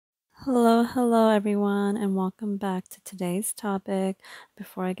Hello everyone, and welcome back to today's topic.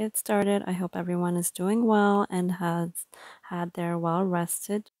 Before I get started, I hope everyone is doing well and has had their well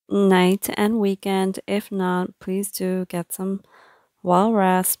rested night and weekend. If not, please do get some well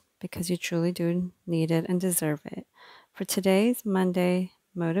rest because you truly do need it and deserve it. For today's Monday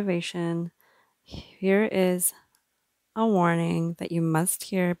motivation, here is a warning that you must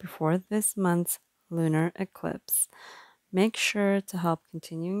hear before this month's lunar eclipse. Make sure to help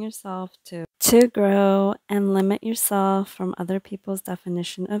continuing yourself to grow and limit yourself from other people's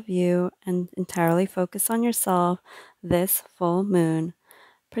definition of you and entirely focus on yourself this full moon.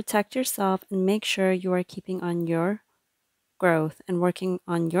 Protect yourself and make sure you are keeping on your growth and working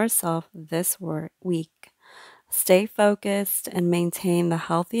on yourself this week. Stay focused and maintain the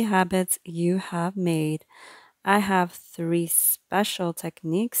healthy habits you have made. I have 3 special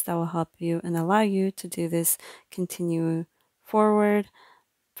techniques that will help you and allow you to do this continue forward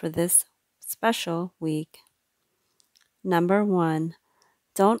for this special week. Number 1,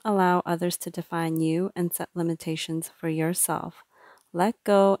 don't allow others to define you and set limitations for yourself. Let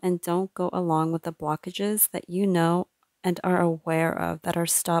go and don't go along with the blockages that you know and are aware of that are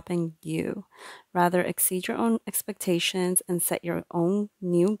stopping you. Rather, exceed your own expectations and set your own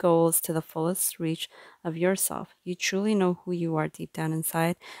new goals to the fullest reach of yourself. You truly know who you are deep down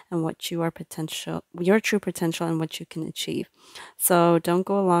inside and what you are your true potential and what you can achieve. So don't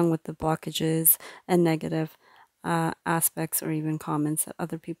go along with the blockages and negative aspects or even comments that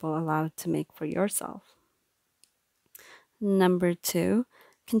other people allow to make for yourself. Number 2,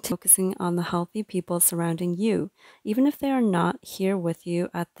 continue focusing on the healthy people surrounding you. Even if they are not here with you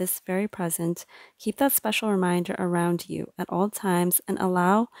at this very present, keep that special reminder around you at all times and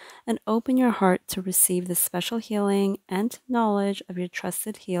allow and open your heart to receive the special healing and knowledge of your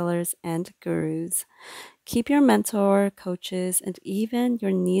trusted healers and gurus. Keep your mentor, coaches, and even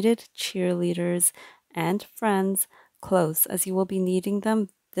your needed cheerleaders and friends close as you will be needing them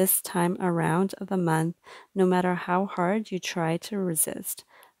this time around of the month, no matter how hard you try to resist.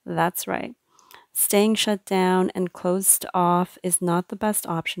 That's right. Staying shut down and closed off is not the best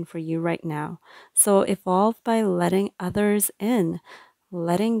option for you right now. So evolve by letting others in,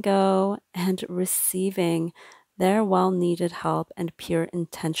 letting go, and receiving their well needed help and pure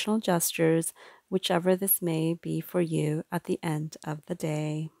intentional gestures, whichever this may be for you at the end of the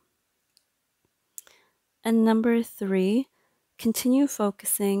day. And number 3, continue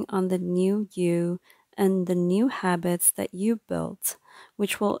focusing on the new you and the new habits that you built,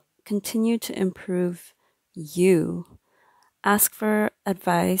 which will continue to improve you. Ask for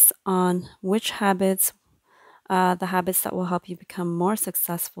advice on which habits, the habits that will help you become more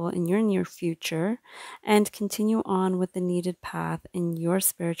successful in your near future, and continue on with the needed path in your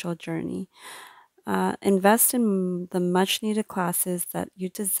spiritual journey. Invest in the much needed classes that you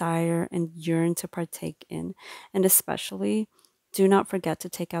desire and yearn to partake in. And especially, do not forget to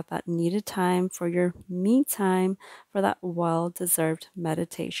take out that needed time for your me time for that well deserved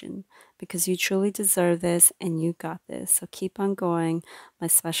meditation because you truly deserve this and you got this. So keep on going, my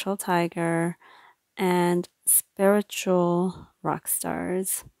special tiger and spiritual rock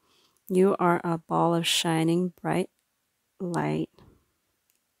stars. You are a ball of shining bright light.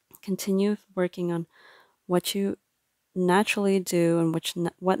 Continue working on what you naturally do and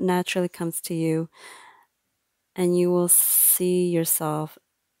what naturally comes to you, and you will see yourself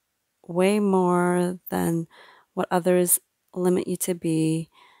way more than what others limit you to be.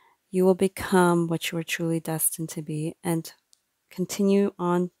 You will become what you are truly destined to be and continue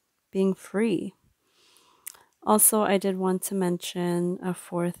on being free. Also, I did want to mention a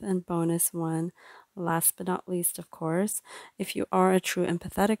fourth and bonus one. Last but not least, of course, if you are a true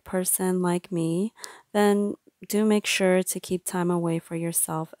empathetic person like me, then do make sure to keep time away for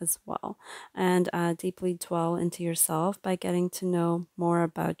yourself as well and deeply dwell into yourself by getting to know more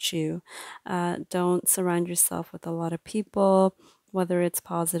about you. Don't surround yourself with a lot of people, whether it's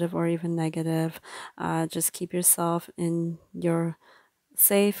positive or even negative. Just keep yourself in your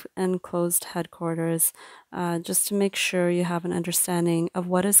safe and closed headquarters, just to make sure you have an understanding of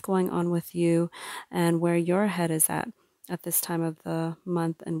what is going on with you and where your head is at this time of the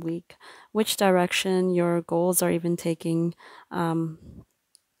month and week, which direction your goals are even taking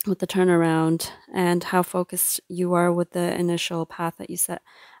with the turnaround, and how focused you are with the initial path that you set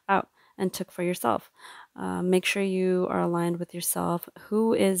out and took for yourself. Make sure you are aligned with yourself.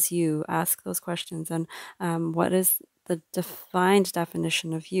 Who is you? Ask those questions. And what is the defined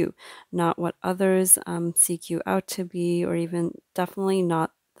definition of you? Not what others seek you out to be, or even definitely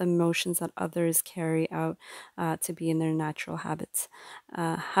not the emotions that others carry out to be in their natural habitat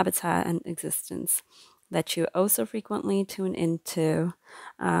and existence. that you oh so frequently tune into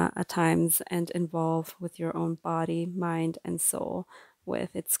at times and involve with your own body, mind, and soul with.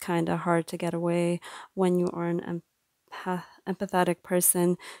 It's kind of hard to get away when you are an empathetic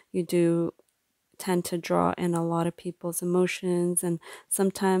person. You do tend to draw in a lot of people's emotions, and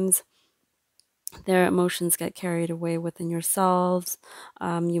sometimes their emotions get carried away within yourselves.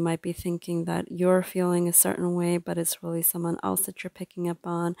 You might be thinking that you're feeling a certain way, but it's really someone else that you're picking up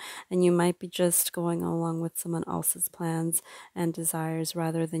on, and you might be just going along with someone else's plans and desires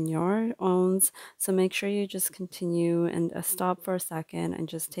rather than your own. So make sure you just continue and stop for a second and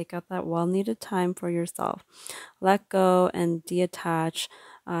just take out that well-needed time for yourself. Let go and detach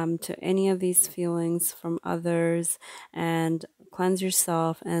to any of these feelings from others, and cleanse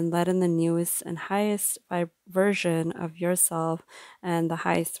yourself and let in the newest and highest version of yourself and the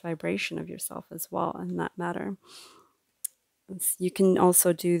highest vibration of yourself as well in that matter. You can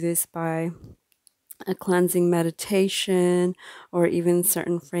also do this by a cleansing meditation or even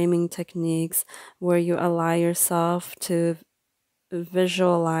certain framing techniques where you allow yourself to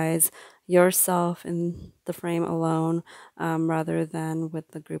visualize yourself in the frame alone, rather than with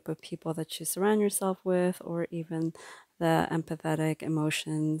the group of people that you surround yourself with, or even the empathetic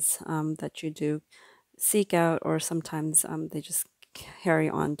emotions that you do seek out, or sometimes they just carry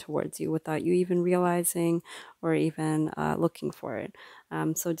on towards you without you even realizing or even looking for it.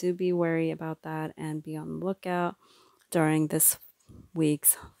 So do be wary about that and be on the lookout during this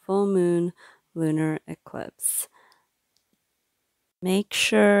week's full moon lunar eclipse. Make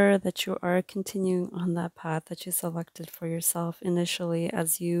sure that you are continuing on that path that you selected for yourself initially,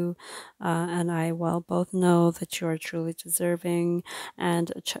 as you and I well both know that you are truly deserving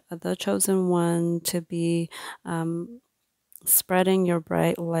and the chosen one to be spreading your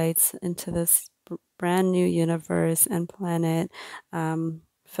bright lights into this brand new universe and planet,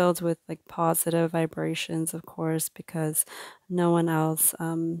 filled with like positive vibrations, of course, because no one else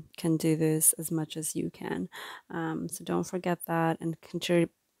can do this as much as you can. So don't forget that, and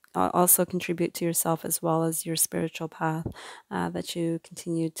also contribute to yourself as well as your spiritual path that you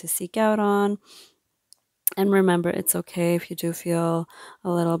continue to seek out on. And remember, it's okay if you do feel a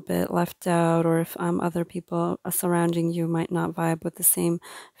little bit left out, or if other people surrounding you might not vibe with the same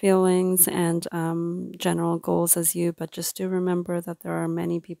feelings and general goals as you. But just do remember that there are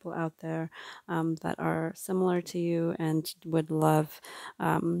many people out there that are similar to you and would love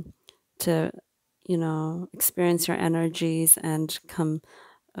to, experience your energies and come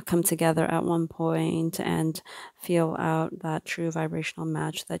together at one point and feel out that true vibrational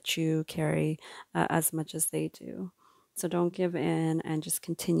match that you carry as much as they do. So don't give in and just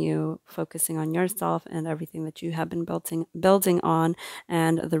continue focusing on yourself and everything that you have been building on,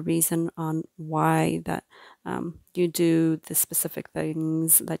 and the reason on why that you do the specific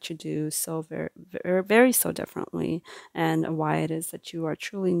things that you do so very, very, very so differently, and why it is that you are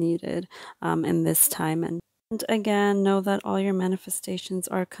truly needed in this time. And again, know that all your manifestations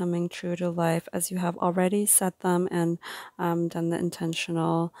are coming true to life as you have already set them and done the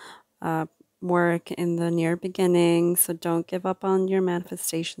intentional work in the near beginning. So don't give up on your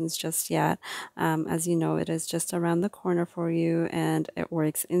manifestations just yet. As you know, it is just around the corner for you, and it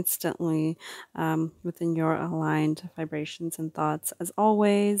works instantly within your aligned vibrations and thoughts, as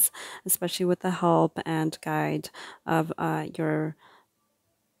always, especially with the help and guide of your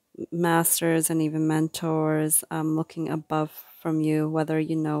masters and even mentors looking above from you, whether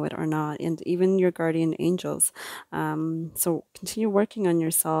you know it or not, and even your guardian angels. So continue working on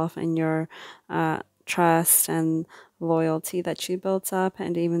yourself and your trust and loyalty that you built up,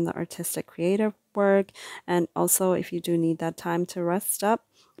 and even the artistic creative work. And also, if you do need that time to rest up,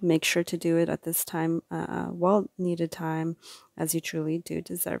 make sure to do it at this time, well needed time, as you truly do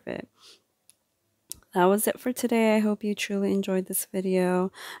deserve it. That was it for today. I hope you truly enjoyed this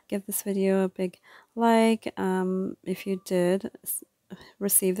video. Give this video a big like if you did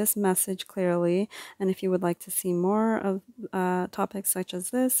receive this message clearly, and if you would like to see more of topics such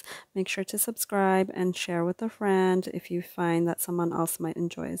as this, make sure to subscribe and share with a friend if you find that someone else might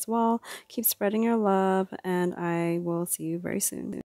enjoy as well. Keep spreading your love, and I will see you very soon.